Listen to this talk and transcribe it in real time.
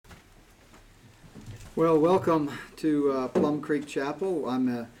Well, welcome to Plum Creek Chapel.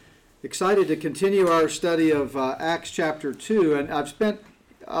 I'm excited to continue our study of Acts chapter 2, and I've spent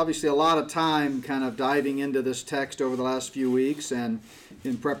obviously a lot of time kind of diving into this text over the last few weeks and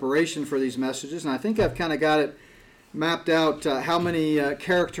in preparation for these messages, and I think I've kind of got it mapped out how many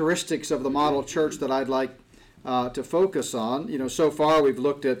characteristics of the model church that I'd like to focus on. You know, so far we've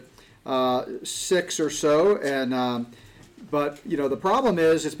looked at 6 or so, and but, you know, the problem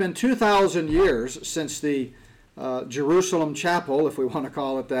is it's been 2,000 years since the Jerusalem Chapel, if we want to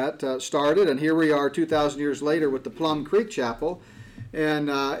call it that, started. And here we are 2,000 years later with the Plum Creek Chapel. And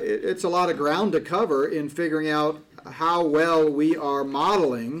it's a lot of ground to cover in figuring out how well we are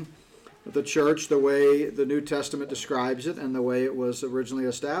modeling the church the way the New Testament describes it and the way it was originally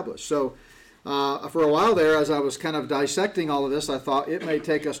established. So for a while there, as I was kind of dissecting all of this, I thought it may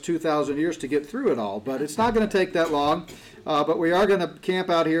take us 2,000 years to get through it all. But it's not going to take that long. But we are going to camp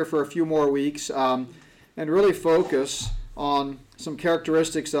out here for a few more weeks and really focus on some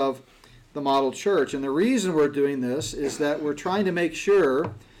characteristics of the model church. And the reason we're doing this is that we're trying to make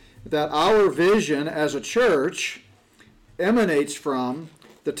sure that our vision as a church emanates from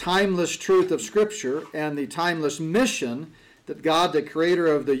the timeless truth of Scripture and the timeless mission that God, the creator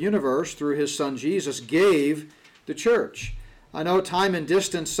of the universe, through his Son Jesus, gave the church. I know time and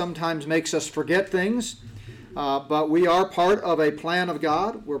distance sometimes makes us forget things. But we are part of a plan of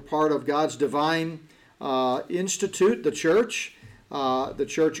God. We're part of God's divine institute, the church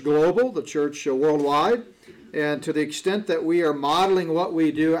global, the church worldwide. And to the extent that we are modeling what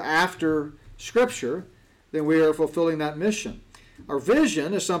we do after Scripture, then we are fulfilling that mission. Our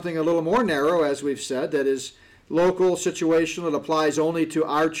vision is something a little more narrow, as we've said, that is local, situational. It applies only to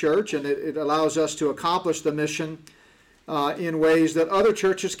our church, and it allows us to accomplish the mission in ways that other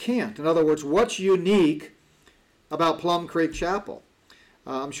churches can't. In other words, what's unique about Plum Creek Chapel?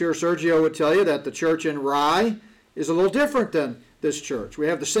 I'm sure Sergio would tell you that the church in Rye is a little different than this church. We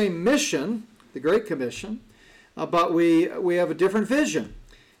have the same mission, the Great Commission, but we have a different vision,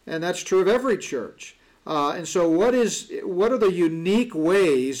 and that's true of every church. And so what are the unique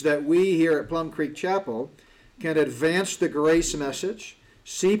ways that we here at Plum Creek Chapel can advance the grace message,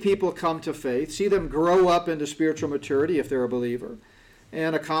 see people come to faith, see them grow up into spiritual maturity if they're a believer,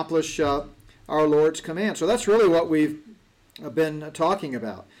 and accomplish our Lord's command? So that's really what we've been talking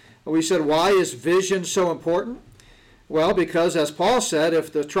about. We said, why is vision so important? Well, because as Paul said,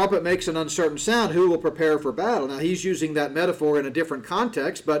 if the trumpet makes an uncertain sound, who will prepare for battle? Now, he's using that metaphor in a different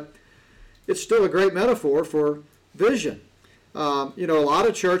context, but it's still a great metaphor for vision. A lot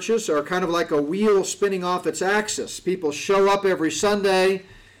of churches are kind of like a wheel spinning off its axis. People show up every Sunday,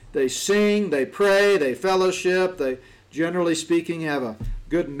 they sing, they pray, they fellowship, they, generally speaking, have a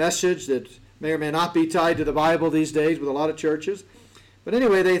good message that may or may not be tied to the Bible these days with a lot of churches. But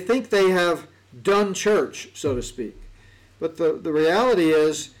anyway, they think they have done church, so to speak. But the reality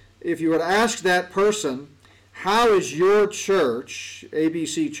is, if you were to ask that person, how is your church,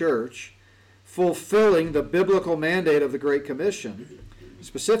 ABC Church, fulfilling the biblical mandate of the Great Commission,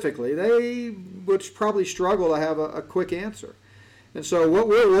 specifically, they would probably struggle to have a quick answer. And so what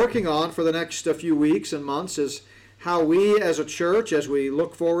we're working on for the next few weeks and months is how we as a church, as we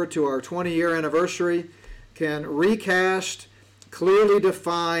look forward to our 20-year anniversary, can recast, clearly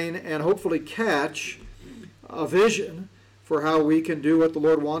define, and hopefully catch a vision for how we can do what the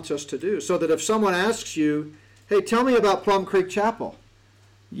Lord wants us to do. So that if someone asks you, hey, tell me about Plum Creek Chapel,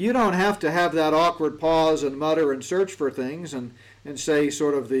 you don't have to have that awkward pause and mutter and search for things and say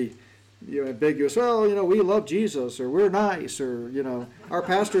sort of the ambiguous, well, we love Jesus, or we're nice, or, our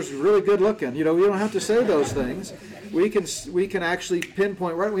pastor's really good looking. We don't have to say those things. We can actually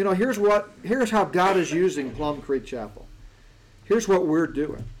pinpoint, right, here's how God is using Plum Creek Chapel. Here's what we're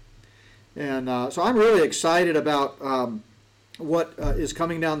doing. And so I'm really excited about what is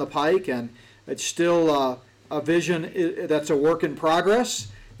coming down the pike, and it's still a vision that's a work in progress,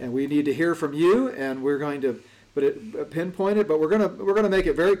 and we need to hear from you, and we're going to pinpoint it, but we're going to make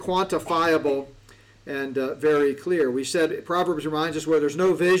it very quantifiable and very clear. We said Proverbs reminds us where there's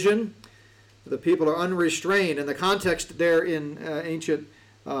no vision, the people are unrestrained. In the context there in ancient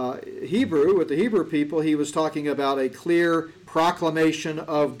Hebrew, with the Hebrew people, he was talking about a clear proclamation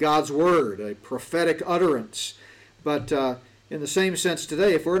of God's word, a prophetic utterance. But in the same sense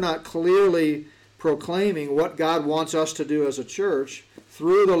today, if we're not clearly proclaiming what God wants us to do as a church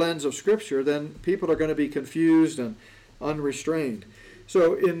through the lens of Scripture, then people are going to be confused and unrestrained.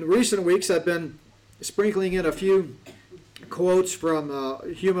 So in recent weeks, I've been sprinkling in a few quotes from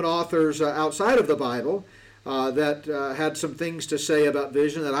human authors outside of the Bible that had some things to say about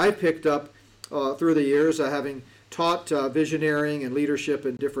vision that I've picked up through the years, having taught visioneering and leadership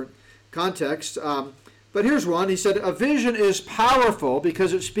in different contexts. But here's one. He said, a vision is powerful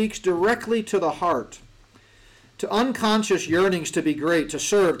because it speaks directly to the heart, to unconscious yearnings to be great, to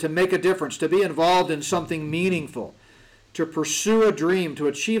serve, to make a difference, to be involved in something meaningful, to pursue a dream, to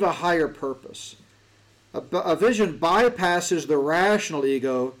achieve a higher purpose. A vision bypasses the rational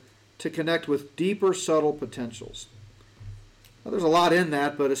ego to connect with deeper, subtle potentials. Now, there's a lot in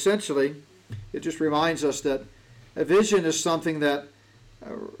that, but essentially it just reminds us that a vision is something that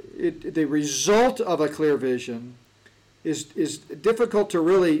the result of a clear vision is difficult to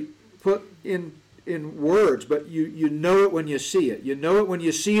really put in words, but you know it when you see it. You know it when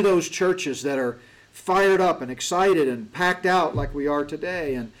you see those churches that are fired up and excited and packed out like we are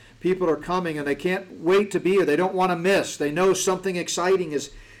today, and people are coming and they can't wait to be here. They don't want to miss. They know something exciting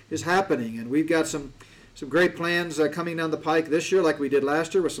is happening, and we've got some great plans coming down the pike this year like we did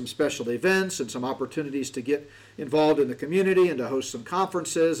last year with some special events and some opportunities to get involved in the community and to host some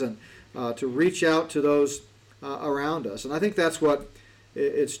conferences and to reach out to those around us. And I think that's what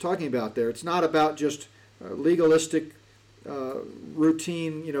it's talking about there. It's not about just legalistic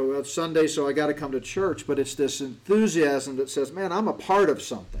routine, of Sunday, so I got to come to church, but it's this enthusiasm that says, man, I'm a part of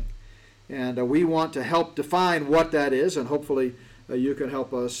something. And we want to help define what that is, and hopefully you can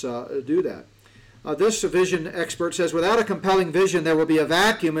help us do that. This vision expert says, without a compelling vision, there will be a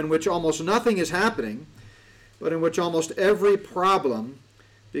vacuum in which almost nothing is happening, but in which almost every problem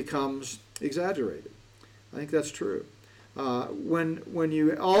becomes exaggerated. I think that's true. When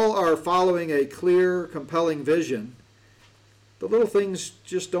you all are following a clear, compelling vision, the little things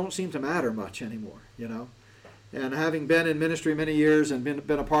just don't seem to matter much anymore, And having been in ministry many years and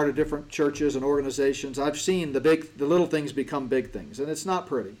been a part of different churches and organizations, I've seen the little things become big things, and it's not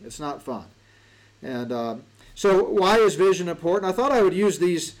pretty. It's not fun. And so why is vision important? I thought I would use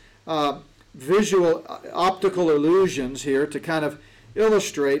these visual optical illusions here to kind of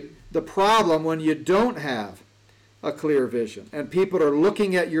illustrate the problem when you don't have a clear vision and people are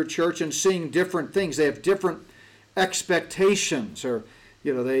looking at your church and seeing different things. They have different expectations, or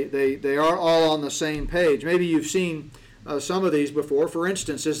they are all on the same page. Maybe you've seen some of these before. For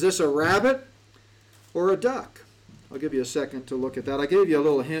instance, is this a rabbit or a duck? I'll give you a second to look at that. I gave you a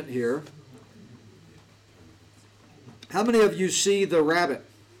little hint here. How many of you see the rabbit?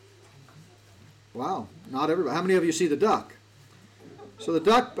 Wow, not everybody. How many of you see the duck? So the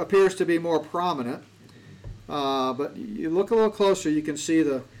duck appears to be more prominent, but you look a little closer, you can see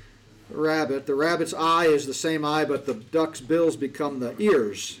the rabbit. The rabbit's eye is the same eye, but the duck's bills become the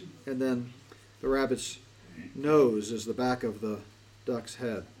ears, and then the rabbit's nose is the back of the duck's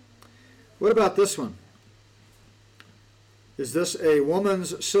head. What about this one? Is this a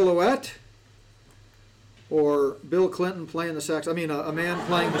woman's silhouette or Bill Clinton playing the sax? I mean, a man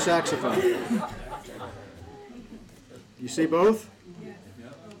playing the saxophone. You see both?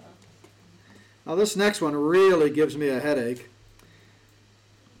 Now this next one really gives me a headache.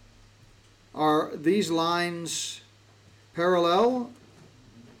 Are these lines parallel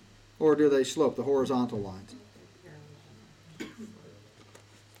or do they slope, the horizontal lines?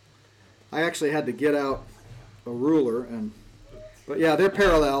 I actually had to get out a ruler, but yeah, they're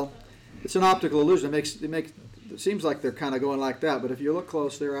parallel. It's an optical illusion. It seems like they're kind of going like that, but if you look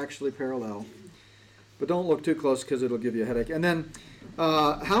close, they're actually parallel. But don't look too close because it'll give you a headache. And then,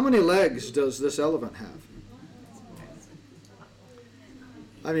 how many legs does this elephant have?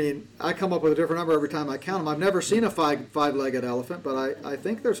 I mean, I come up with a different number every time I count them. I've never seen a five-legged elephant, but I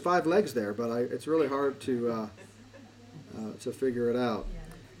think there's 5 legs there, but it's really hard to figure it out.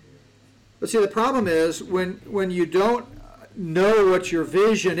 But see, the problem is when you don't know what your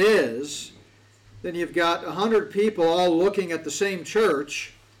vision is, then you've got 100 people all looking at the same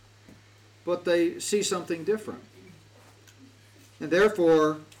church, but they see something different. And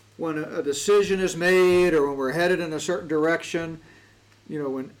therefore, when a decision is made or when we're headed in a certain direction,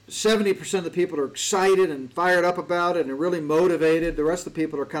 when 70% of the people are excited and fired up about it and really motivated, the rest of the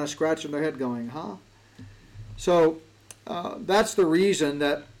people are kind of scratching their head going, huh? So that's the reason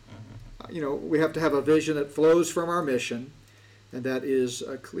that we have to have a vision that flows from our mission and that is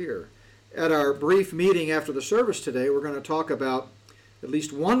clear. At our brief meeting after the service today, we're going to talk about at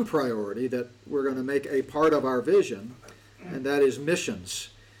least one priority that we're going to make a part of our vision, and that is missions.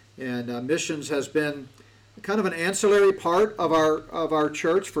 And missions has been kind of an ancillary part of our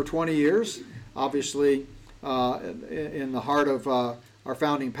church for 20 years. Obviously, in the heart of our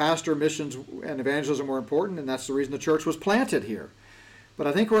founding pastor, missions and evangelism were important, and that's the reason the church was planted here. But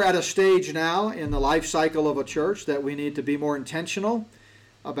I think we're at a stage now in the life cycle of a church that we need to be more intentional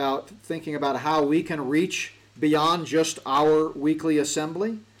about thinking about how we can reach beyond just our weekly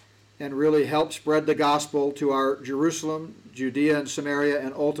assembly and really help spread the gospel to our Jerusalem, Judea, and Samaria,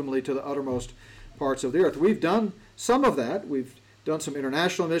 and ultimately to the uttermost parts of the earth. We've done some of that. We've done some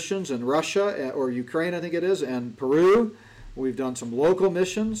international missions in Russia, or Ukraine, I think it is, and Peru. We've done some local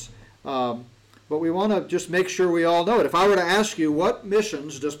missions. But we want to just make sure we all know it. If I were to ask you, what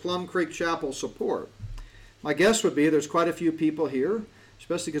missions does Plum Creek Chapel support? My guess would be there's quite a few people here,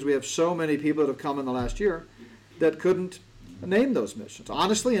 especially because we have so many people that have come in the last year, that couldn't name those missions.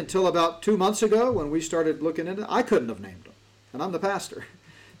 Honestly, until about 2 months ago when we started looking into it, I couldn't have named them. And I'm the pastor.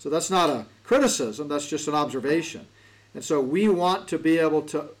 So that's not a criticism, that's just an observation. And so we want to be able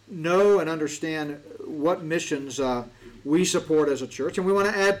to know and understand what missions we support as a church, and we want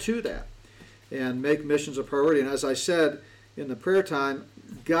to add to that and make missions a priority. And as I said in the prayer time,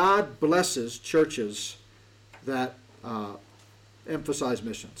 God blesses churches that emphasize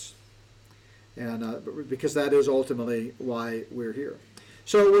missions, and because that is ultimately why we're here.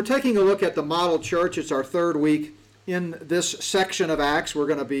 So we're taking a look at the model church. It's our third week in this section of Acts. We're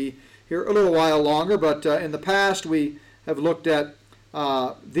going to be here a little while longer, but in the past we have looked at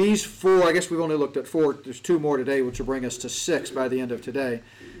these four. I guess we've only looked at four. There's two more today, which will bring us to 6 by the end of today.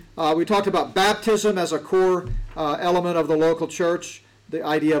 We talked about baptism as a core element of the local church, the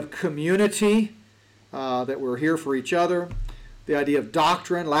idea of community, that we're here for each other, the idea of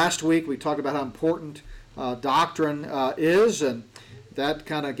doctrine. Last week we talked about how important doctrine is, and that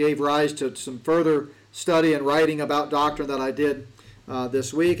kind of gave rise to some further study and writing about doctrine that I did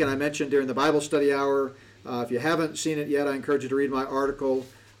this week. And I mentioned during the Bible study hour, if you haven't seen it yet, I encourage you to read my article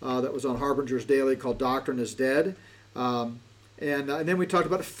that was on Harbinger's Daily called Doctrine is Dead. And then we talked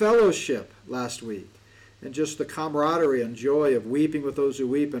about fellowship last week, and just the camaraderie and joy of weeping with those who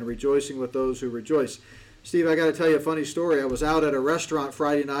weep and rejoicing with those who rejoice. Steve, I got to tell you a funny story. I was out at a restaurant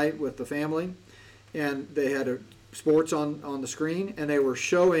Friday night with the family, and they had sports on the screen, and they were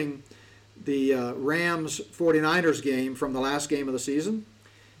showing the Rams 49ers game from the last game of the season.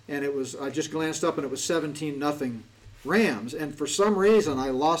 And it was, I just glanced up, and it was 17-0 Rams. And for some reason, I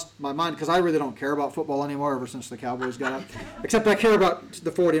lost my mind, because I really don't care about football anymore ever since the Cowboys got up, except I care about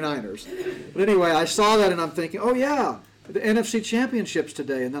the 49ers. But anyway, I saw that, and I'm thinking, oh, yeah, the NFC Championships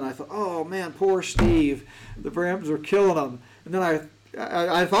today. And then I thought, oh, man, poor Steve. The Rams are killing them. And then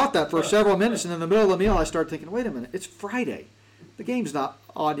I thought that for several minutes, and in the middle of the meal, I started thinking, wait a minute, it's Friday. The game's not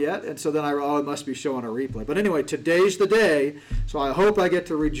on yet. And so then it must be showing a replay. But anyway, today's the day, so I hope I get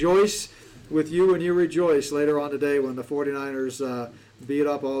to rejoice with you and you rejoice later on today when the 49ers beat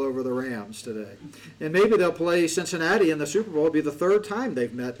up all over the Rams today. And maybe they'll play Cincinnati in the Super Bowl. It'll be the third time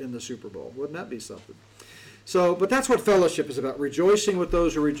they've met in the Super Bowl. Wouldn't that be something? So, but that's what fellowship is about, rejoicing with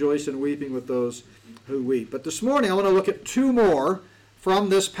those who rejoice and weeping with those who weep. But this morning I want to look at two more from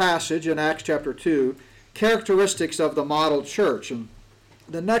this passage in Acts chapter 2, characteristics of the model church. And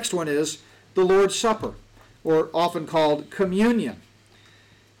the next one is the Lord's Supper, or often called communion.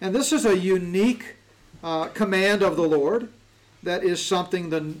 And this is a unique command of the Lord that is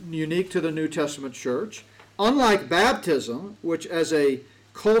something unique to the New Testament church. Unlike baptism, which as a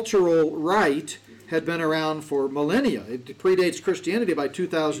cultural rite had been around for millennia. It predates Christianity by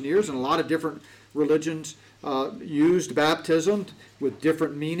 2,000 years, and a lot of different religions used baptism with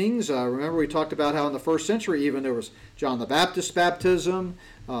different meanings. Remember, we talked about how in the first century even there was John the Baptist baptism.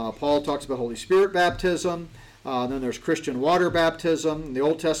 Paul talks about Holy Spirit baptism. Then there's Christian water baptism. In the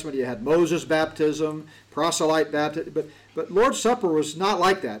Old Testament, you had Moses baptism, proselyte baptism. But Lord's Supper was not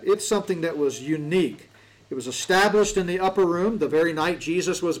like that. It's something that was unique. It was established in the upper room the very night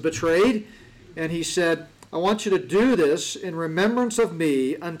Jesus was betrayed. And he said, I want you to do this in remembrance of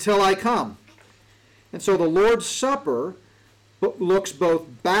me until I come. And so the Lord's Supper looks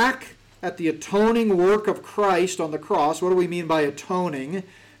both back at the atoning work of Christ on the cross. What do we mean by atoning?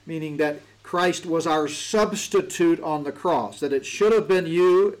 Meaning that Christ was our substitute on the cross, that it should have been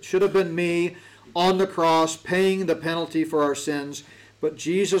you, it should have been me on the cross paying the penalty for our sins, but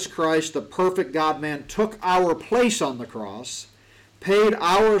Jesus Christ, the perfect God-man, took our place on the cross, paid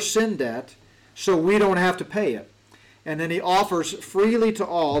our sin debt so we don't have to pay it. And then he offers freely to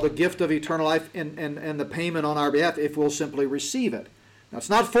all the gift of eternal life and the payment on our behalf if we'll simply receive it. Now, it's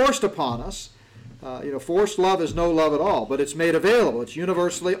not forced upon us. Forced love is no love at all, but it's made available. It's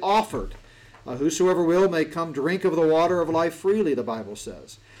universally offered. Whosoever will may come drink of the water of life freely, the Bible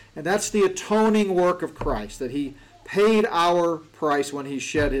says. And that's the atoning work of Christ, that he paid our price when he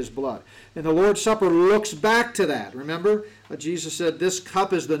shed his blood. And the Lord's Supper looks back to that. Remember, Jesus said, this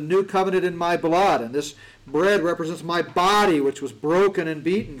cup is the new covenant in my blood, and this bread represents my body, which was broken and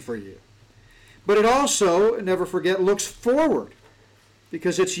beaten for you. But it also, never forget, looks forward,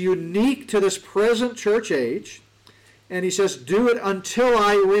 because it's unique to this present church age, And he says, do it until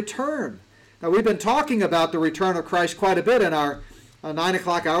I return. Now, we've been talking about the return of Christ quite a bit in our 9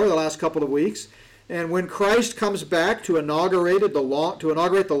 o'clock hour the last couple of weeks. And when Christ comes back to inaugurate the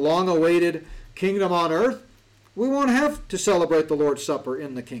long-awaited kingdom on earth, we won't have to celebrate the Lord's Supper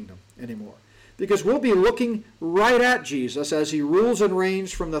in the kingdom anymore. Because we'll be looking right at Jesus as he rules and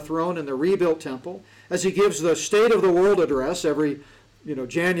reigns from the throne in the rebuilt temple, as he gives the State of the World address every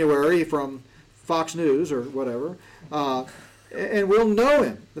January from Fox News or whatever. And we'll know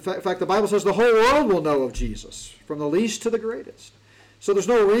him. In fact, the Bible says the whole world will know of Jesus, from the least to the greatest. So there's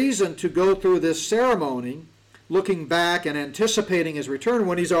no reason to go through this ceremony looking back and anticipating his return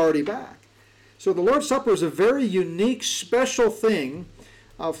when he's already back. So the Lord's Supper is a very unique, special thing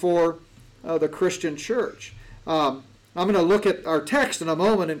for the Christian church. I'm going to look at our text in a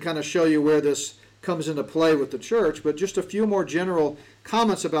moment and kind of show you where this comes into play with the church, but just a few more general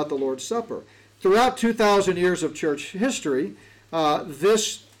comments about the Lord's Supper. Throughout 2,000 years of church history,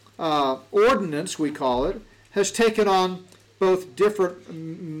 this ordinance, we call it, has taken on both different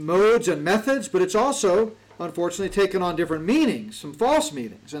modes and methods, but it's also, unfortunately, taken on different meanings, some false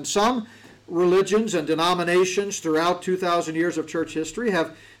meanings. And some religions and denominations throughout 2,000 years of church history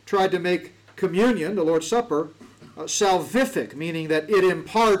have tried to make communion, the Lord's Supper, salvific, meaning that it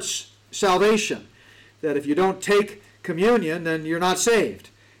imparts salvation. That if you don't take communion, then you're not saved.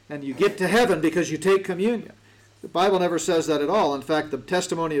 And you get to heaven because you take communion. The Bible never says that at all. In fact, the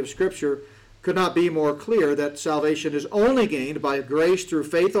testimony of Scripture could not be more clear that salvation is only gained by grace through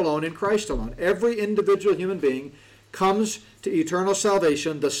faith alone in Christ alone. Every individual human being comes to eternal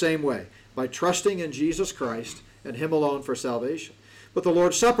salvation the same way, by trusting in Jesus Christ and him alone for salvation. But the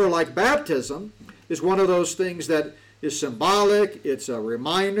Lord's Supper, like baptism, is one of those things that is symbolic, it's a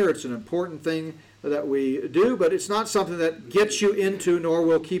reminder, it's an important thing that we do, but it's not something that gets you into nor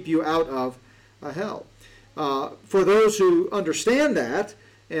will keep you out of hell. For those who understand that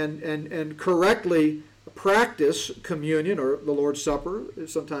and correctly practice communion, or the Lord's Supper,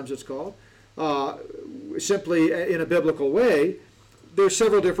 sometimes it's called, simply in a biblical way, there's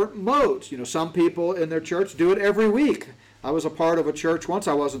several different modes. Some people in their church do it every week. I was a part of a church once.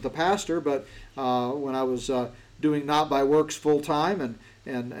 I wasn't the pastor, but when I was doing Not by Works full-time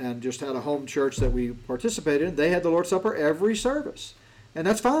and just had a home church that we participated in, they had the Lord's Supper every service. And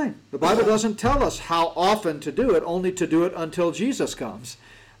that's fine. The Bible doesn't tell us how often to do it, only to do it until Jesus comes.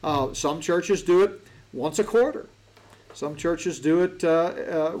 Some churches do it once a quarter. Some churches do it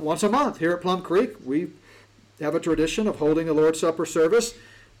once a month. Here at Plum Creek, we have a tradition of holding a Lord's Supper service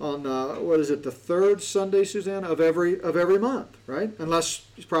on, the third Sunday, Suzanne, of every month, right? Unless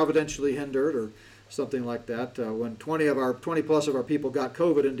it's providentially hindered or something like that. When 20 plus of our people got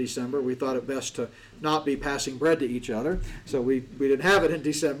COVID in December, we thought it best to not be passing bread to each other. So we didn't have it in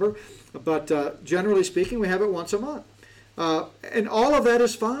December. But generally speaking, we have it once a month. And all of that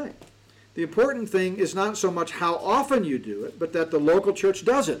is fine. The important thing is not so much how often you do it, but that the local church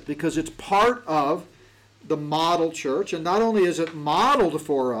does it, because it's part of the model church. And not only is it modeled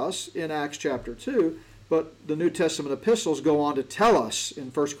for us in Acts chapter 2, but the New Testament epistles go on to tell us, in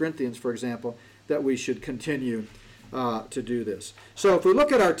 1 Corinthians, for example, that we should continue to do this. So if we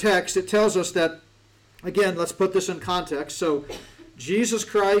look at our text, it tells us that, again, let's put this in context. So Jesus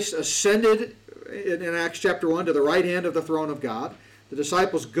Christ ascended in Acts chapter 1 to the right hand of the throne of God. The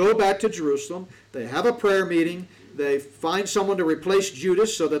disciples go back to Jerusalem. They have a prayer meeting. They find someone to replace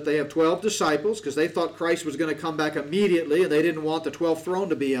Judas so that they have 12 disciples, because they thought Christ was going to come back immediately and they didn't want the 12th throne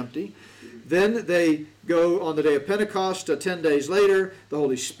to be empty. Then they go on the day of Pentecost. 10 days later, the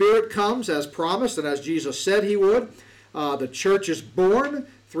Holy Spirit comes as promised and as Jesus said he would. The church is born.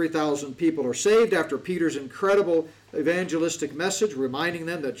 3,000 people are saved after Peter's incredible evangelistic message, reminding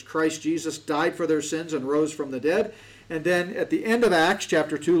them that Christ Jesus died for their sins and rose from the dead. And then at the end of Acts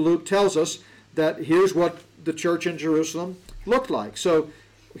chapter 2, Luke tells us that here's what the church in Jerusalem looked like. So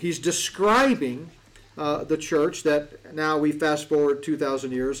he's describing the church that now we fast forward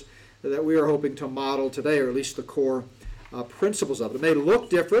 2,000 years that we are hoping to model today, or at least the core principles of it. It may look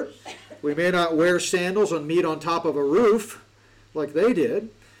different. We may not wear sandals and meet on top of a roof like they did,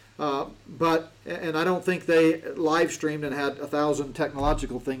 and I don't think they live streamed and had 1,000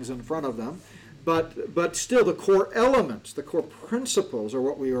 technological things in front of them, but still the core elements, the core principles are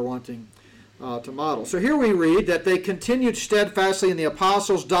what we are wanting to model. So here we read that they continued steadfastly in the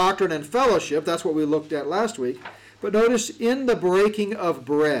apostles' doctrine and fellowship. That's what we looked at last week. But notice, in the breaking of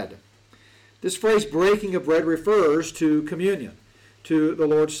bread. This phrase, breaking of bread, refers to communion, to the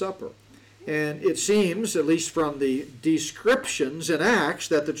Lord's Supper. And it seems, at least from the descriptions in Acts,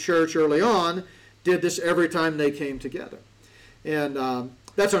 that the church early on did this every time they came together. And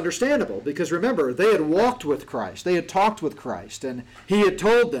that's understandable because remember, they had walked with Christ. They had talked with Christ, and he had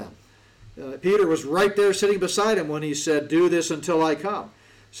told them. Peter was right there sitting beside him when he said, do this until I come.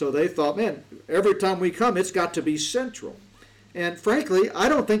 So they thought, man, every time we come, it's got to be central. And frankly, I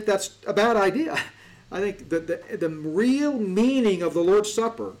don't think that's a bad idea. I think that the real meaning of the Lord's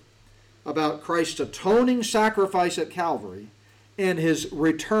Supper about Christ's atoning sacrifice at Calvary and his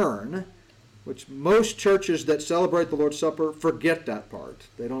return, which most churches that celebrate the Lord's Supper forget that part.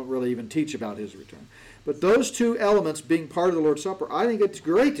 They don't really even teach about his return. But those two elements being part of the Lord's Supper, I think it's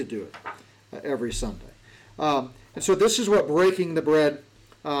great to do it every Sunday. And so this is what breaking the bread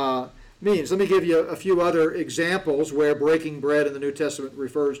means. Let me give you a few other examples where breaking bread in the New Testament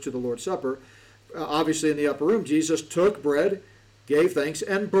refers to the Lord's Supper. Obviously in the upper room, Jesus took bread, gave thanks,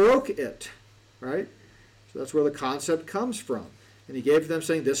 and broke it, right? So that's where the concept comes from. And he gave them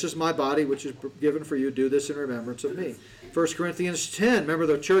saying, this is my body which is given for you. Do this in remembrance of me. 1 Corinthians 10, remember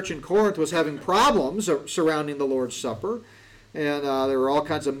the church in Corinth was having problems surrounding the Lord's Supper. And there were all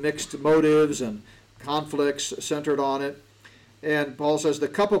kinds of mixed motives and conflicts centered on it. And Paul says, the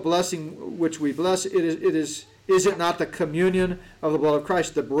cup of blessing which we bless, is it not the communion of the blood of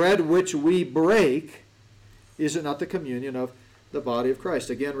Christ? The bread which we break, is it not the communion of the body of Christ?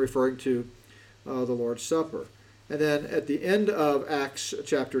 Again, referring to the Lord's Supper. And then at the end of Acts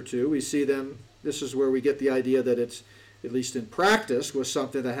chapter 2, we see them, this is where we get the idea that it's, at least in practice, was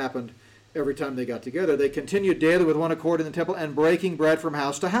something that happened every time they got together. They continued daily with one accord in the temple and breaking bread from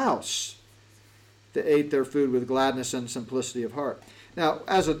house to house. They ate their food with gladness and simplicity of heart. Now,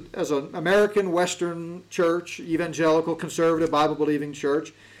 as an American Western church, evangelical, conservative, Bible-believing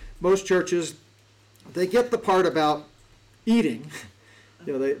church, most churches, they get the part about eating.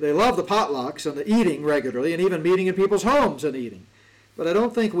 You know, they love the potlucks and the eating regularly, and even meeting in people's homes and eating. But I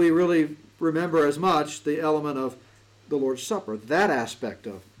don't think we really remember as much the element of the Lord's Supper, that aspect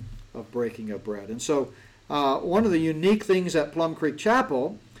of breaking of bread. And so one of the unique things at Plum Creek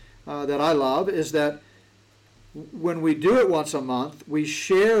Chapel that I love is that when we do it once a month, we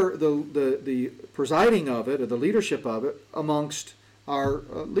share the presiding of it, or the leadership of it, amongst our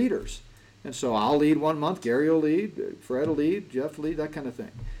leaders. And so I'll lead one month, Gary will lead, Fred will lead, Jeff will lead, that kind of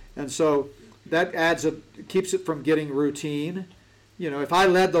thing. And so that keeps it from getting routine. You know, if I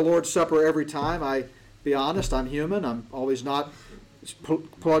led the Lord's Supper every time, be honest, I'm human. I'm always not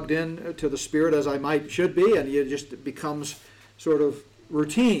plugged in to the Spirit as I should be, and it becomes sort of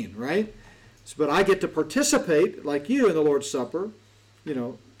routine, right? But I get to participate, like you, in the Lord's Supper, 3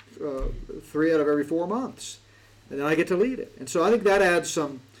 out of every 4 months. And then I get to lead it. And so I think that adds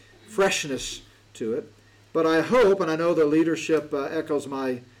some freshness to it. But I hope, and I know the leadership echoes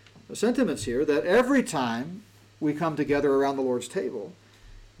my sentiments here, that every time we come together around the Lord's table,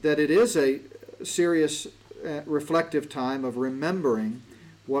 that it is a serious, reflective time of remembering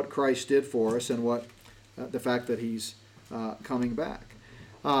what Christ did for us and what the fact that he's coming back.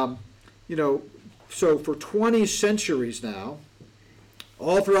 So for 20 centuries now,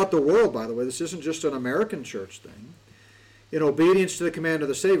 all throughout the world, by the way, this isn't just an American church thing, in obedience to the command of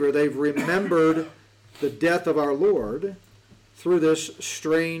the Savior, they've remembered the death of our Lord through this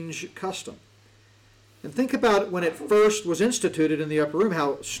strange custom. And think about when it first was instituted in the upper room,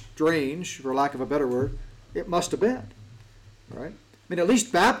 how strange, for lack of a better word, it must have been. Right? I mean, at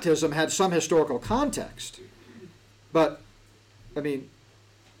least baptism had some historical context. But,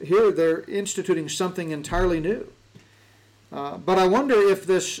 here they're instituting something entirely new. But I wonder if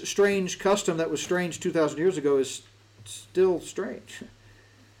this strange custom that was strange 2,000 years ago is still strange.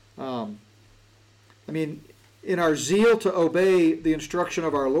 In our zeal to obey the instruction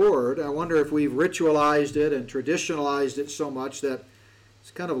of our Lord, I wonder if we've ritualized it and traditionalized it so much that it's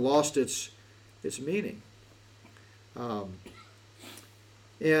kind of lost its meaning.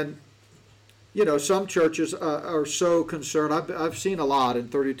 Some churches are so concerned. I've seen a lot in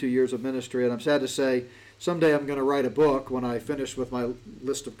 32 years of ministry, and I'm sad to say someday I'm going to write a book when I finish with my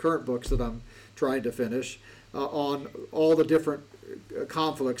list of current books that I'm trying to finish on all the different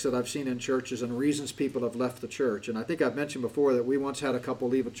conflicts that I've seen in churches and reasons people have left the church. And I think I've mentioned before that we once had a couple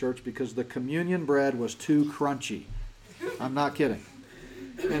leave a church because the communion bread was too crunchy. I'm not kidding.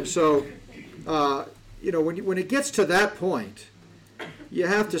 And so, when it gets to that point, you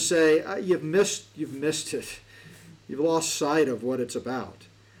have to say you've missed it. You've lost sight of what it's about.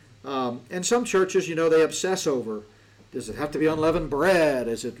 And some churches, they obsess over, does it have to be unleavened bread?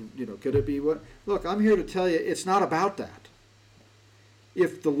 Is it, could it be what? Look, I'm here to tell you, it's not about that.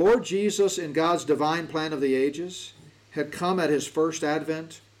 If the Lord Jesus, in God's divine plan of the ages, had come at his first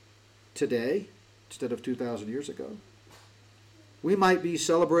advent today, instead of 2,000 years ago, we might be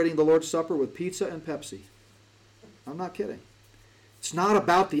celebrating the Lord's Supper with pizza and Pepsi. I'm not kidding. It's not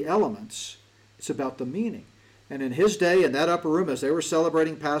about the elements. It's about the meaning. And in his day, in that upper room, as they were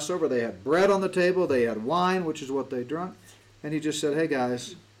celebrating Passover, they had bread on the table, they had wine, which is what they drank. And he just said, hey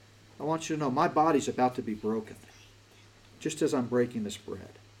guys, I want you to know my body's about to be broken, just as I'm breaking this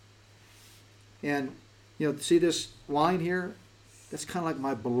bread. And, see this wine here? That's kind of like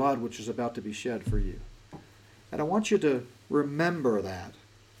my blood, which is about to be shed for you. And I want you to remember that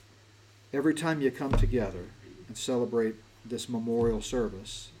every time you come together and celebrate this memorial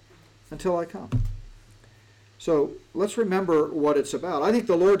service until I come. So let's remember what it's about. I think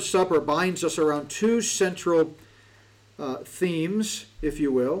the Lord's Supper binds us around two central themes, if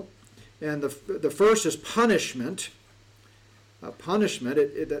you will. And the first is punishment. Punishment.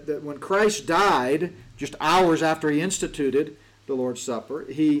 That when Christ died, just hours after he instituted the Lord's Supper,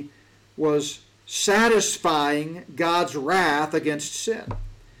 he was satisfying God's wrath against sin.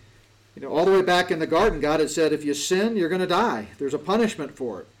 All the way back in the garden, God had said, if you sin, you're going to die. There's a punishment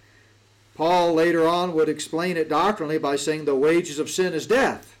for it. Paul later on would explain it doctrinally by saying the wages of sin is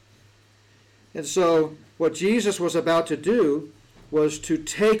death. And so what Jesus was about to do was to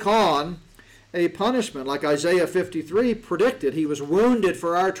take on a punishment. Like Isaiah 53 predicted, he was wounded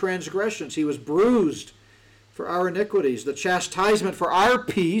for our transgressions. He was bruised for our iniquities. The chastisement for our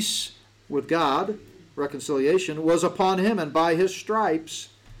peace with God, reconciliation, was upon him, and by his stripes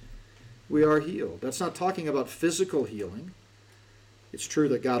we are healed. That's not talking about physical healing. It's true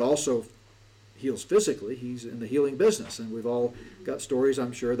that God also heals physically. He's in the healing business, and we've all got stories,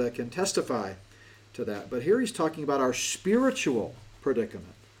 I'm sure, that can testify to that. But here he's talking about our spiritual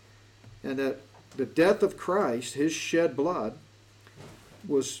predicament, and that the death of Christ, his shed blood,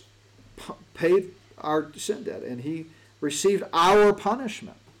 was paid our sin debt, and he received our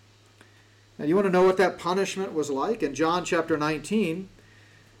punishment. Now, you want to know what that punishment was like? In John chapter 19,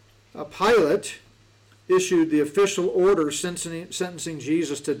 Pilate issued the official order sentencing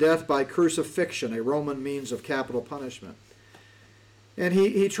Jesus to death by crucifixion, a Roman means of capital punishment. And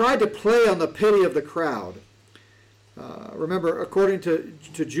he tried to play on the pity of the crowd. Remember, according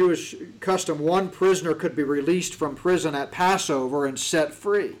to Jewish custom, one prisoner could be released from prison at Passover and set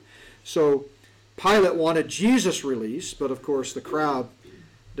free. So Pilate wanted Jesus released, but of course the crowd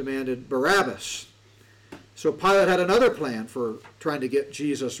demanded Barabbas. So Pilate had another plan for trying to get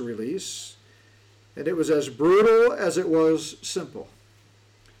Jesus released, and it was as brutal as it was simple.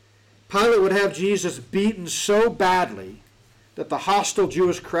 Pilate would have Jesus beaten so badly that the hostile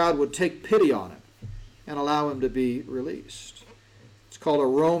Jewish crowd would take pity on him and allow him to be released. It's called a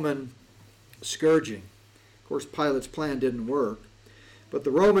Roman scourging. Of course, Pilate's plan didn't work, but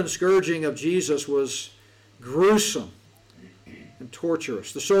the Roman scourging of Jesus was gruesome and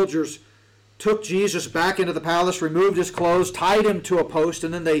torturous. The soldiers took Jesus back into the palace, removed his clothes, tied him to a post,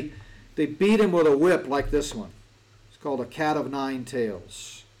 and then they beat him with a whip like this one. It's called a cat of nine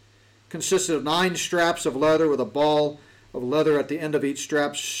tails. It consisted of 9 straps of leather with a ball of leather at the end of each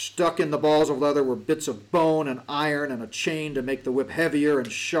strap. Stuck in the balls of leather were bits of bone and iron and a chain to make the whip heavier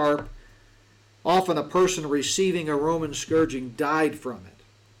and sharp. Often a person receiving a Roman scourging died from it.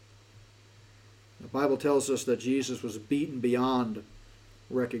 The Bible tells us that Jesus was beaten beyond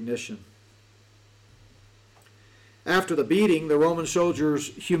recognition. After the beating, the Roman soldiers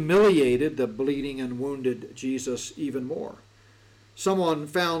humiliated the bleeding and wounded Jesus even more. Someone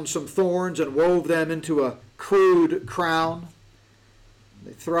found some thorns and wove them into a crude crown.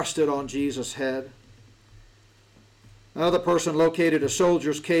 They thrust it on Jesus' head. Another person located a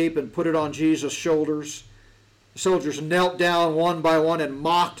soldier's cape and put it on Jesus' shoulders. The soldiers knelt down one by one and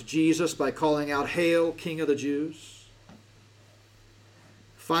mocked Jesus by calling out, "Hail, King of the Jews."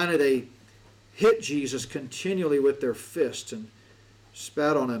 Finally, they hit Jesus continually with their fists and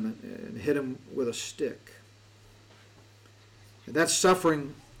spat on him and hit him with a stick. And that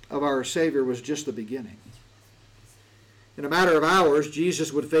suffering of our Savior was just the beginning. In a matter of hours,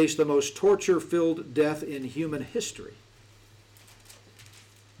 Jesus would face the most torture-filled death in human history.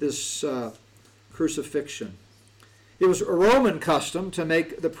 This crucifixion. It was a Roman custom to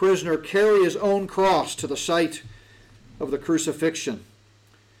make the prisoner carry his own cross to the site of the crucifixion.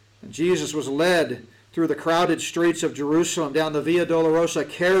 And Jesus was led through the crowded streets of Jerusalem down the Via Dolorosa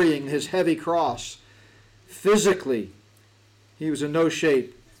carrying his heavy cross. Physically, he was in no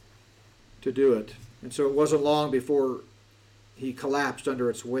shape to do it. And so it wasn't long before he collapsed under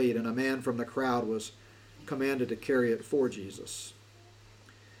its weight, and a man from the crowd was commanded to carry it for Jesus.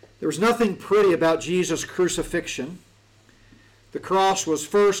 There was nothing pretty about Jesus' crucifixion. The cross was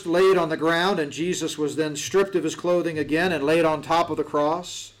first laid on the ground, and Jesus was then stripped of his clothing again and laid on top of the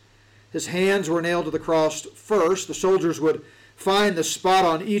cross. His hands were nailed to the cross first. The soldiers would find the spot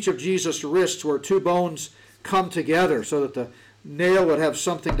on each of Jesus' wrists where 2 bones come together so that nail would have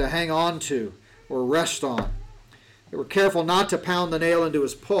something to hang on to or rest on. They were careful not to pound the nail into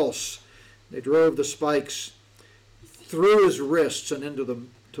his pulse. They drove the spikes through his wrists and into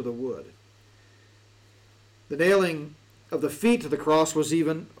the wood. The nailing of the feet to the cross was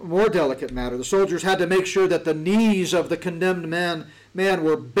even a more delicate matter. The soldiers had to make sure that the knees of the condemned man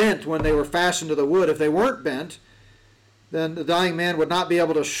were bent when they were fastened to the wood. If they weren't bent, then the dying man would not be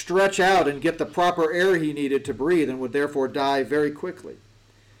able to stretch out and get the proper air he needed to breathe and would therefore die very quickly.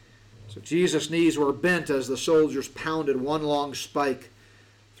 So Jesus' knees were bent as the soldiers pounded one long spike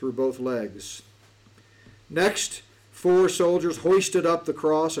through both legs. Next, 4 soldiers hoisted up the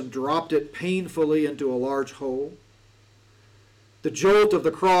cross and dropped it painfully into a large hole. The jolt of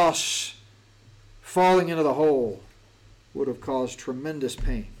the cross falling into the hole would have caused tremendous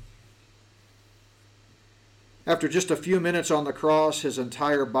pain. After just a few minutes on the cross, his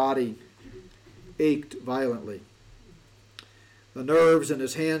entire body ached violently. The nerves in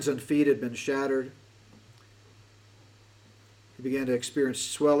his hands and feet had been shattered. He began to experience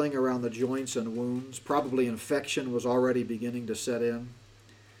swelling around the joints and wounds. Probably infection was already beginning to set in.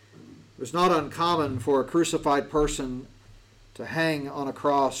 It was not uncommon for a crucified person to hang on a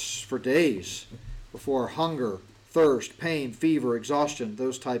cross for days before hunger, thirst, pain, fever, exhaustion,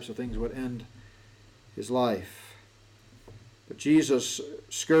 those types of things would end his life. But Jesus'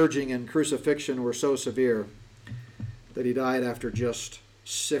 scourging and crucifixion were so severe that he died after just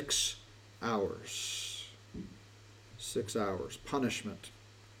 6 hours. 6 hours. Punishment.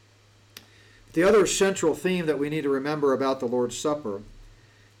 The other central theme that we need to remember about the Lord's Supper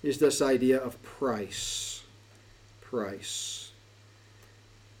is this idea of price. Price.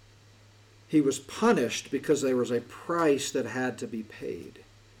 He was punished because there was a price that had to be paid.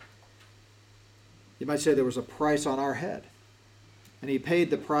 You might say there was a price on our head. And he paid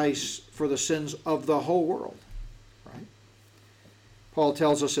the price for the sins of the whole world. Right? Paul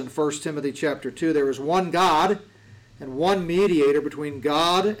tells us in 1 Timothy chapter 2, there is one God and one mediator between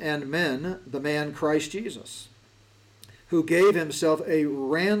God and men, the man Christ Jesus, who gave himself a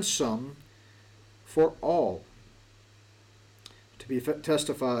ransom for all, to be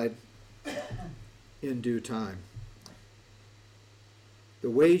testified in due time. The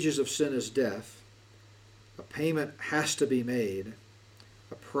wages of sin is death. A payment has to be made.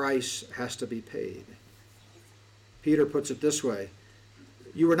 A price has to be paid. Peter puts it this way: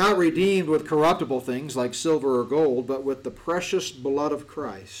 you were not redeemed with corruptible things like silver or gold, but with the precious blood of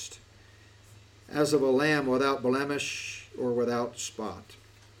Christ, as of a lamb without blemish or without spot.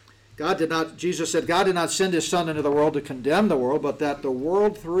 Jesus said, God did not send his Son into the world to condemn the world, but that the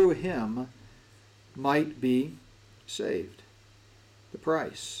world through him might be saved. The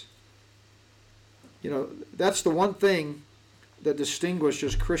price. That's the one thing that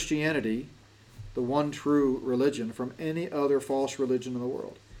distinguishes Christianity, the one true religion, from any other false religion in the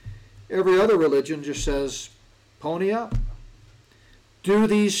world. Every other religion just says, pony up. Do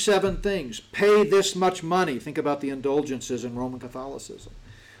these 7 things. Pay this much money. Think about the indulgences in Roman Catholicism.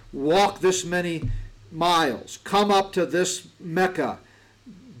 Walk this many miles. Come up to this Mecca.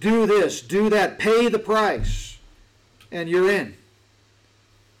 Do this, do that. Pay the price. And you're in.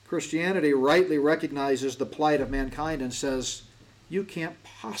 Christianity rightly recognizes the plight of mankind and says, you can't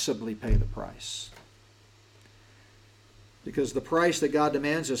possibly pay the price. Because the price that God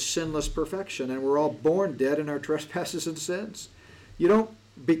demands is sinless perfection, and we're all born dead in our trespasses and sins. You don't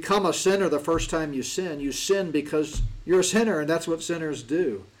become a sinner the first time you sin. You sin because you're a sinner, and that's what sinners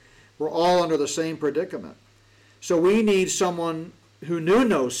do. We're all under the same predicament. So we need someone who knew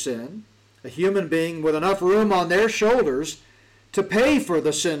no sin, a human being with enough room on their shoulders to pay for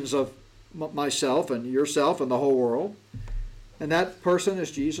the sins of myself and yourself and the whole world. And that person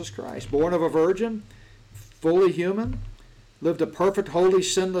is Jesus Christ, born of a virgin, fully human, lived a perfect, holy,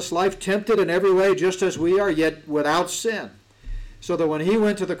 sinless life, tempted in every way just as we are, yet without sin. So that when he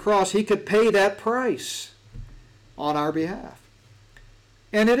went to the cross, he could pay that price on our behalf.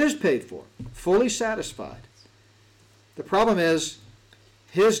 And it is paid for, fully satisfied. The problem is,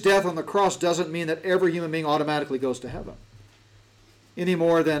 his death on the cross doesn't mean that every human being automatically goes to heaven. Any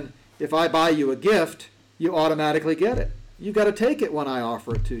more than if I buy you a gift, you automatically get it. You've got to take it when I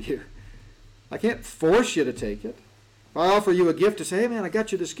offer it to you. I can't force you to take it. If I offer you a gift to say, hey man, I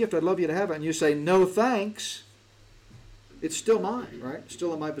got you this gift, I'd love you to have it, and you say, no thanks, it's still mine, right? It's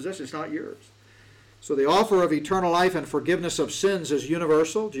still in my possession, it's not yours. So the offer of eternal life and forgiveness of sins is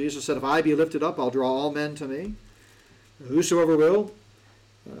universal. Jesus said, if I be lifted up, I'll draw all men to me. Whosoever will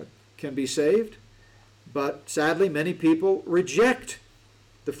can be saved. But sadly, many people reject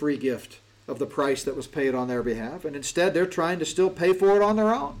the free gift of the price that was paid on their behalf, and instead they're trying to still pay for it on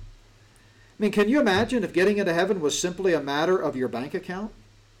their own. mean, can you imagine if getting into heaven was simply a matter of your bank account?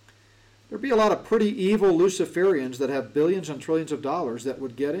 There'd be a lot of pretty evil Luciferians that have billions and trillions of dollars that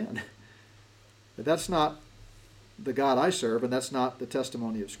would get in. But that's not the God I serve, and that's not the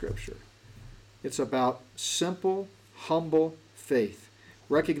testimony of Scripture. It's about simple, humble faith,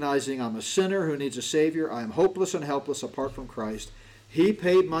 recognizing I'm a sinner who needs a Savior. I am hopeless and helpless apart from Christ. He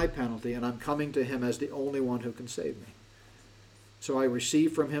paid my penalty, and I'm coming to him as the only one who can save me. So I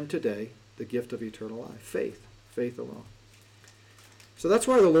receive from him today the gift of eternal life. Faith alone. So that's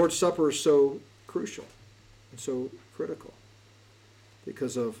why the Lord's Supper is so crucial and so critical,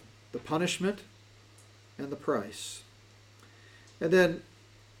 because of the punishment and the price. And then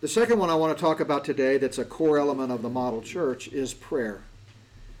the second one I want to talk about today that's a core element of the model church is prayer.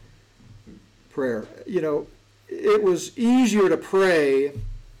 Prayer. You know, it was easier to pray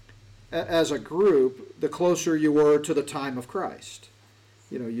as a group the closer you were to the time of Christ.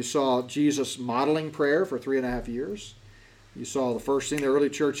 You know, you saw Jesus modeling prayer for 3.5 years. You saw the first thing the early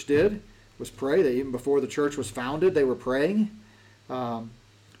church did was pray. They, even before the church was founded, they were praying.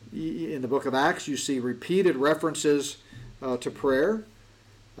 In the book of Acts, you see repeated references to prayer.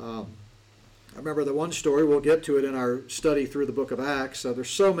 I remember the one story, we'll get to it in our study through the book of Acts. There's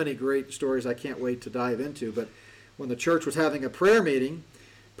so many great stories I can't wait to dive into. But when the church was having a prayer meeting,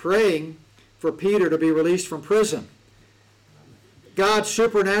 praying for Peter to be released from prison. God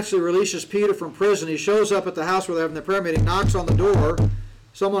supernaturally releases Peter from prison. He shows up at the house where they're having the prayer meeting, knocks on the door.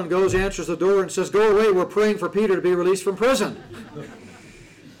 Someone goes, answers the door, and says, "Go away, we're praying for Peter to be released from prison."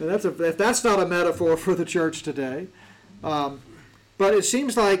 And if that's not a metaphor for the church today. But it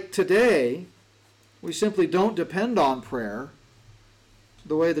seems like today we simply don't depend on prayer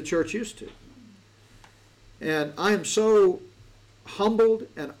the way the church used to. And I am so humbled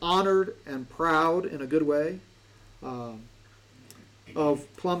and honored and proud in a good way of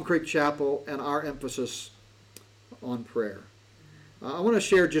Plum Creek Chapel and our emphasis on prayer. I want to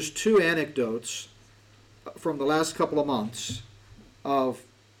share just 2 anecdotes from the last couple of months of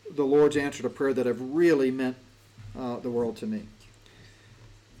the Lord's answer to prayer that have really meant the world to me.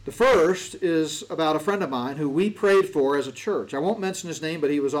 The first is about a friend of mine who we prayed for as a church. I won't mention his name,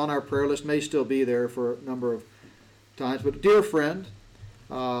 but he was on our prayer list, may still be there for a number of times. But a dear friend,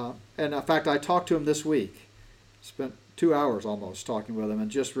 and in fact, I talked to him this week. Spent 2 hours almost talking with him,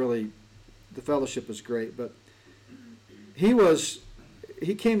 and just really, the fellowship was great. But he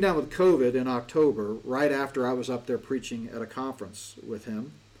came down with COVID in October, right after I was up there preaching at a conference with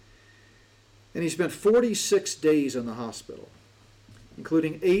him. And he spent 46 days in the hospital,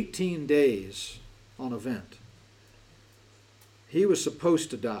 including 18 days on a vent. He was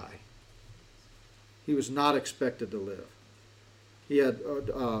supposed to die. He was not expected to live. He had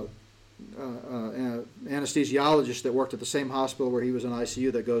an anesthesiologist that worked at the same hospital where he was in ICU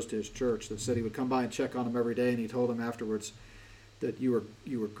that goes to his church that said he would come by and check on him every day, and he told him afterwards that you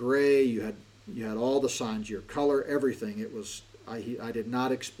were gray, you had all the signs, your color, everything. It was I did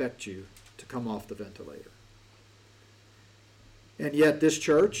not expect you to come off the ventilator. And yet this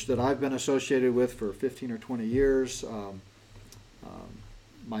church that I've been associated with for 15 or 20 years,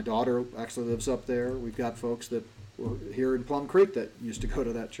 my daughter actually lives up there. We've got folks that were here in Plum Creek that used to go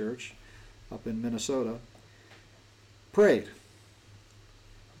to that church up in Minnesota, prayed.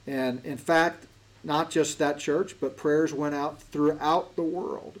 And in fact, not just that church, but prayers went out throughout the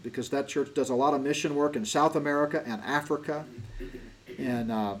world, because that church does a lot of mission work in South America and Africa.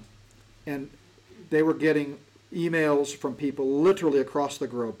 And they were getting emails from people literally across the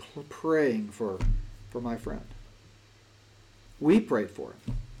globe praying for my friend. We prayed for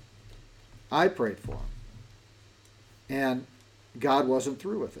him. I prayed for him. And God wasn't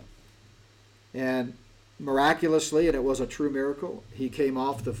through with him. And miraculously, and it was a true miracle, he came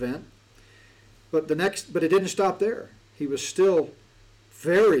off the vent. But it didn't stop there. He was still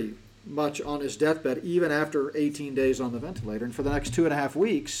very much on his deathbed, even after 18 days on the ventilator. And for the next 2.5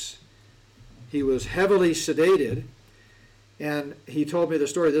 weeks, he was heavily sedated. And he told me the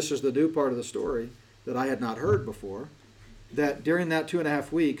story, this is the new part of the story that I had not heard before, that during that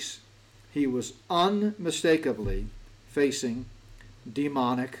 2.5 weeks, he was unmistakably facing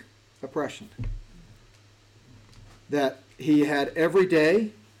demonic oppression. That he had every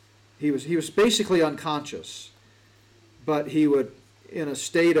day, he was basically unconscious, but he would, in a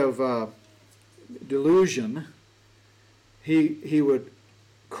state of delusion, he would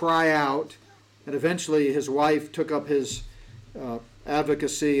cry out, and eventually his wife took up his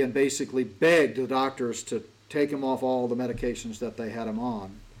advocacy and basically begged the doctors to take him off all the medications that they had him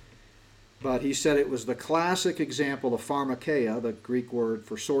on. But he said it was the classic example of pharmakeia, the Greek word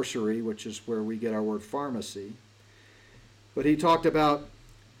for sorcery, which is where we get our word pharmacy. But he talked about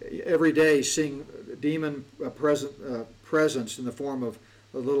every day seeing demon presence in the form of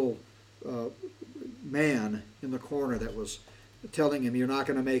a little man in the corner that was telling him, you're not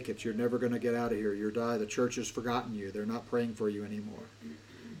going to make it, you're never going to get out of here, you'll die, the church has forgotten you, they're not praying for you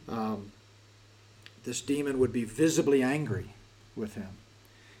anymore. This demon would be visibly angry with him.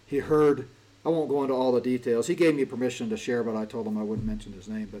 He heard, I won't go into all the details, he gave me permission to share, but I told him I wouldn't mention his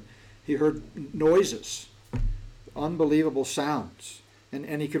name, but he heard noises, unbelievable sounds,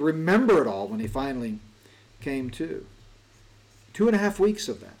 and he could remember it all when he finally came to. 2.5 weeks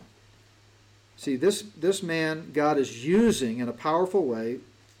of that. See, this man God is using in a powerful way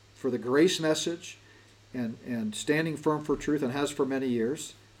for the grace message and standing firm for truth, and has for many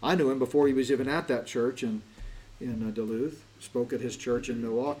years. I knew him before he was even at that church in Duluth, spoke at his church in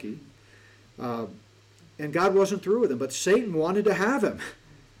Milwaukee. And God wasn't through with him, but Satan wanted to have him.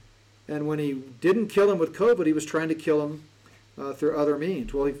 And when he didn't kill him with COVID, he was trying to kill him through other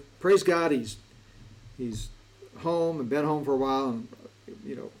means. Well, praise God, he's home and been home for a while, and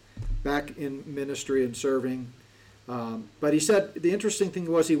back in ministry and serving. But he said the interesting thing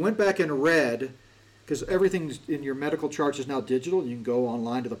was he went back and read, because everything in your medical charts is now digital. You can go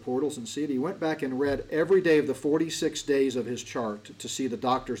online to the portals and see it. He went back and read every day of the 46 days of his chart to see the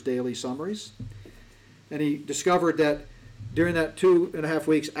doctor's daily summaries. And he discovered that during that 2.5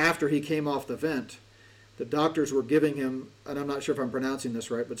 weeks after he came off the vent, the doctors were giving him, and I'm not sure if I'm pronouncing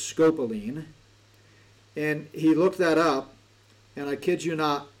this right, but scopolamine. And he looked that up, and I kid you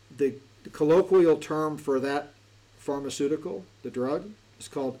not, the colloquial term for that pharmaceutical, the drug, is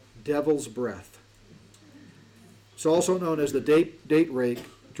called devil's breath. It's also known as the date rape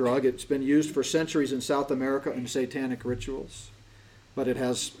drug. It's been used for centuries in South America in satanic rituals, but it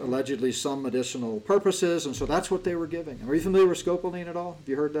has allegedly some medicinal purposes, and so that's what they were giving. Are you familiar with scopolamine at all? Have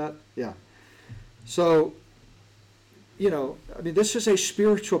you heard that? Yeah. So, this is a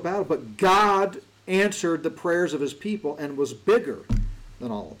spiritual battle, but God answered the prayers of his people and was bigger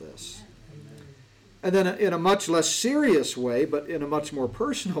than all of this. And then in a much less serious way, but in a much more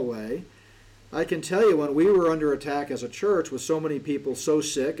personal way, I can tell you when we were under attack as a church with so many people so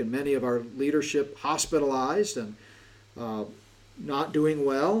sick and many of our leadership hospitalized and not doing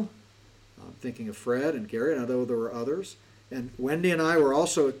well, I'm thinking of Fred and Gary, and I know there were others, and Wendy and I were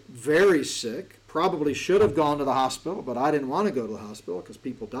also very sick, probably should have gone to the hospital, but I didn't want to go to the hospital because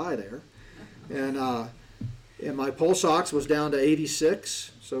people die there. And my pulse ox was down to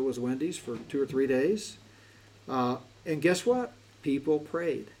 86, so was Wendy's for 2 or 3 days. And guess what? People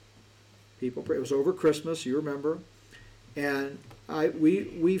prayed. People prayed. It was over Christmas, you remember. And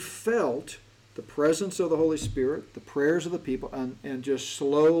we felt the presence of the Holy Spirit, the prayers of the people, and just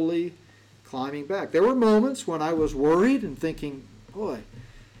slowly climbing back. There were moments when I was worried and thinking, boy,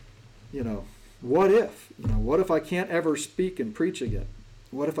 what if? What if I can't ever speak and preach again?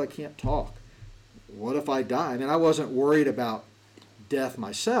 What if I can't talk? What if I die? I mean, I wasn't worried about death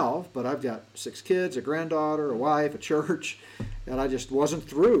myself, but I've got 6 kids, a granddaughter, a wife, a church, and I just wasn't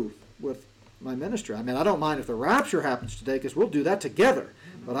through with my ministry. I mean, I don't mind if the rapture happens today because we'll do that together,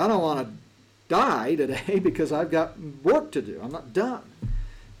 but I don't want to die today because I've got work to do. I'm not done.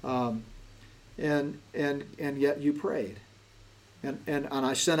 And yet you prayed. And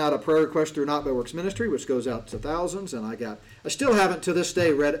I sent out a prayer request through Not by Works Ministry, which goes out to thousands, and I still haven't to this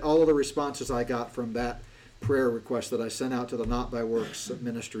day read all of the responses I got from that prayer request that I sent out to the Not by Works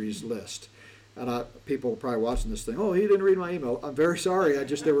Ministries list. And people are probably watching this thing, oh, he didn't read my email. I'm very sorry.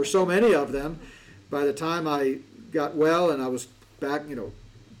 There were so many of them. By the time I got well and I was back,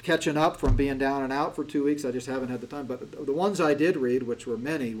 catching up from being down and out for 2 weeks, I just haven't had the time. But the ones I did read, which were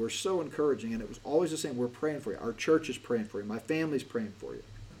many, were so encouraging, and it was always the same. We're praying for you. Our church is praying for you. My family's praying for you.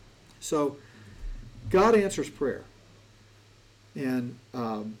 So God answers prayer. And,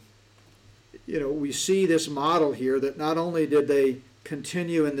 we see this model here that not only did they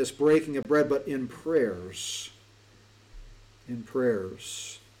continue in this breaking of bread, but in prayers. In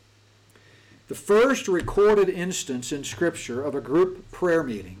prayers. The first recorded instance in Scripture of a group prayer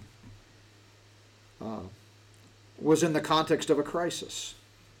meeting was in the context of a crisis.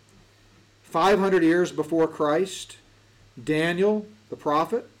 500 years before Christ, Daniel, the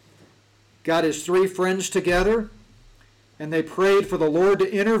prophet, got his 3 friends together, and they prayed for the Lord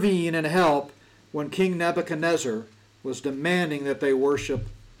to intervene and help when King Nebuchadnezzar was demanding that they worship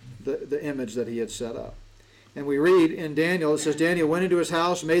the image that he had set up. And we read in Daniel, it says, Daniel went into his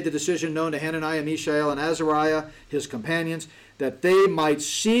house, made the decision known to Hananiah, Mishael, and Azariah, his companions, that they might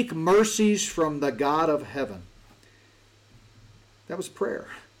seek mercies from the God of heaven. That was prayer.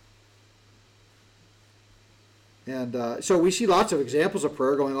 And so we see lots of examples of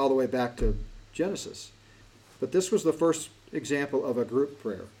prayer going all the way back to Genesis. But this was the first example of a group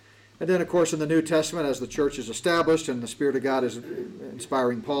prayer. And then, of course, in the New Testament, as the church is established and the Spirit of God is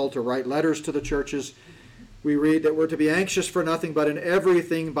inspiring Paul to write letters to the churches, we read that we're to be anxious for nothing, but in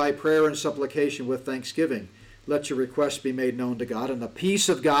everything by prayer and supplication with thanksgiving. Let your requests be made known to God, and the peace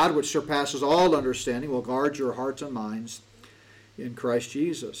of God, which surpasses all understanding, will guard your hearts and minds in Christ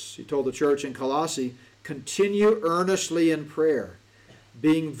Jesus. He told the church in Colossae, continue earnestly in prayer,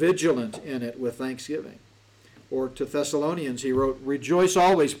 being vigilant in it with thanksgiving. Or to Thessalonians, he wrote, rejoice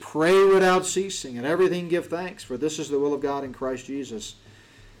always, pray without ceasing, and everything give thanks, for this is the will of God in Christ Jesus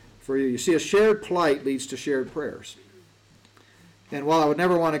for you. You see, a shared plight leads to shared prayers. And while I would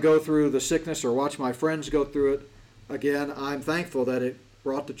never want to go through the sickness or watch my friends go through it again, I'm thankful that it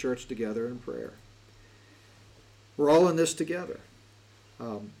brought the church together in prayer. We're all in this together.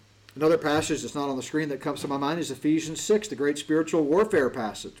 Another passage that's not on the screen that comes to my mind is Ephesians 6, the great spiritual warfare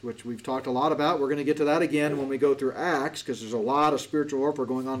passage, which we've talked a lot about. We're going to get to that again when we go through Acts, because there's a lot of spiritual warfare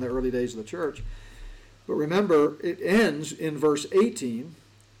going on in the early days of the church. But remember, it ends in verse 18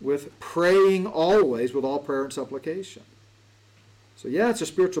 with praying always with all prayer and supplication. So yeah, it's a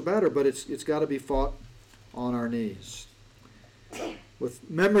spiritual battle, but it's got to be fought on our knees. With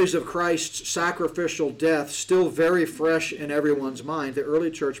memories of Christ's sacrificial death still very fresh in everyone's mind, the early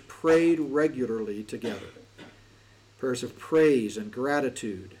church prayed regularly together. Prayers of praise and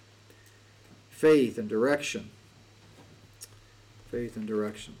gratitude, faith and direction. Faith and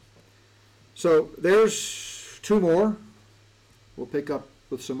direction. So there's two more. We'll pick up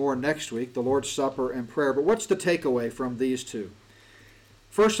with some more next week, the Lord's Supper and prayer. But what's the takeaway from these two?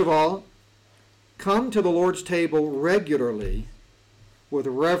 First of all, come to the Lord's table regularly with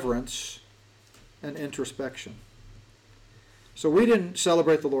reverence and introspection. So we didn't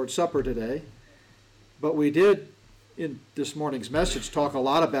celebrate the Lord's Supper today, but we did in this morning's message talk a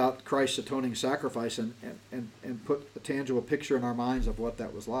lot about Christ's atoning sacrifice and put a tangible picture in our minds of what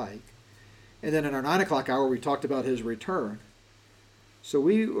that was like. And then in our 9 o'clock hour, we talked about his return. So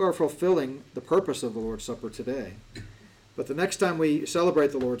we are fulfilling the purpose of the Lord's Supper today. But the next time we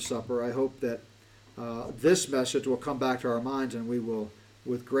celebrate the Lord's Supper, I hope that this message will come back to our minds, and we will,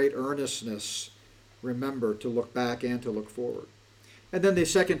 with great earnestness, remember to look back and to look forward. And then the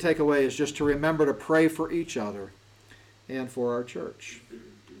second takeaway is just to remember to pray for each other and for our church.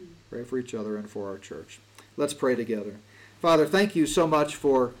 Pray for each other and for our church. Let's pray together. Father, thank you so much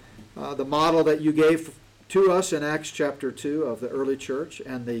for the model that you gave to us in Acts chapter 2 of the early church,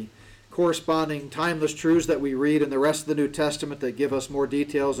 and the corresponding timeless truths that we read in the rest of the New Testament that give us more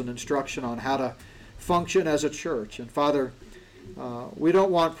details and instruction on how to function as a church. And Father, we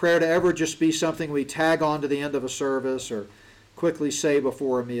don't want prayer to ever just be something we tag on to the end of a service or quickly say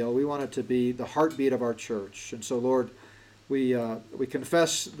before a meal. We want it to be the heartbeat of our church. And so, Lord, we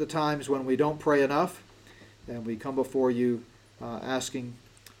confess the times when we don't pray enough, and we come before you asking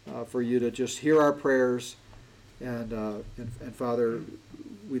for you to just hear our prayers. And Father,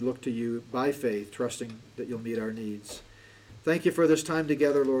 we look to you by faith, trusting that you'll meet our needs. Thank you for this time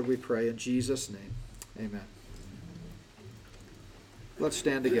together, Lord, we pray in Jesus' name. Amen. Let's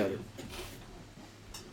stand together.